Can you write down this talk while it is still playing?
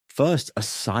first, a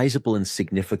sizable and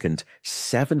significant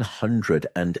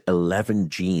 711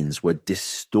 genes were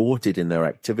distorted in their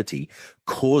activity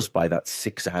caused by that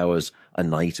 6 hours a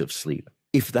night of sleep.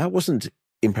 If that wasn't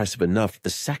impressive enough, the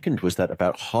second was that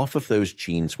about half of those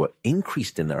genes were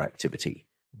increased in their activity.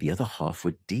 The other half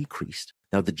were decreased.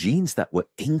 Now, the genes that were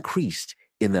increased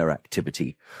in their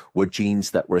activity were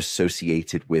genes that were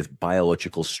associated with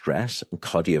biological stress and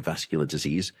cardiovascular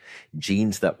disease,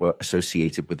 genes that were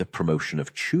associated with the promotion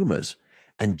of tumors,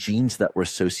 and genes that were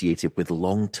associated with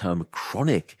long-term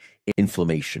chronic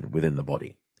inflammation within the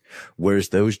body. Whereas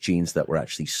those genes that were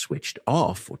actually switched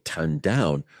off or turned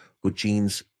down were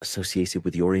genes associated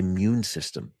with your immune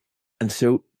system. And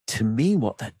so to me,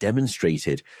 what that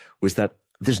demonstrated was that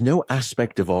there's no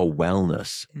aspect of our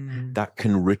wellness that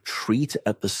can retreat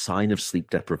at the sign of sleep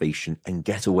deprivation and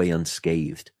get away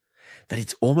unscathed. That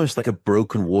it's almost like a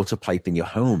broken water pipe in your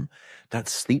home. That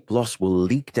sleep loss will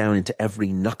leak down into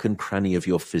every nook and cranny of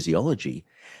your physiology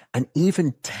and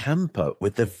even tamper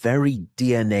with the very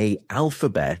DNA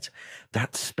alphabet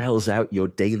that spells out your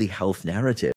daily health narrative.